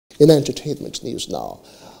In entertainment news now,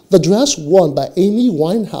 the dress worn by Amy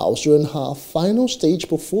Winehouse during her final stage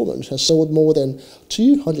performance has sold more than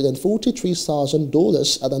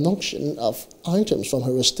 $243,000 at an auction of items from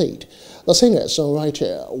her estate. The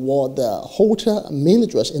singer-songwriter wore the Hotel mini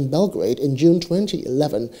dress in Belgrade in June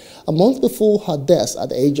 2011, a month before her death at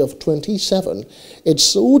the age of 27. It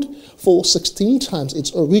sold for 16 times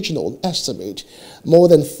its original estimate. More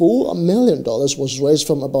than $4 million was raised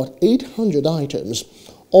from about 800 items.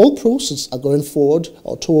 All proceeds are going forward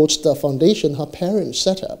or towards the foundation her parents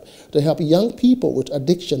set up to help young people with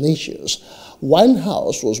addiction issues.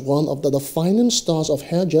 Winehouse was one of the defining stars of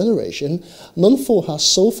her generation, known for her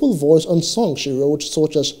soulful voice on songs she wrote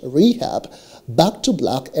such as Rehab, Back to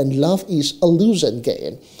Black, and Love is a Losing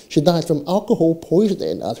Game. She died from alcohol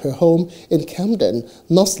poisoning at her home in Camden,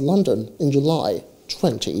 North London in July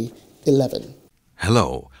 2011.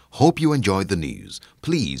 Hello, hope you enjoyed the news.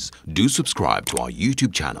 Please do subscribe to our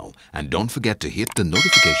YouTube channel and don't forget to hit the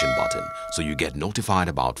notification button so you get notified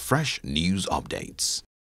about fresh news updates.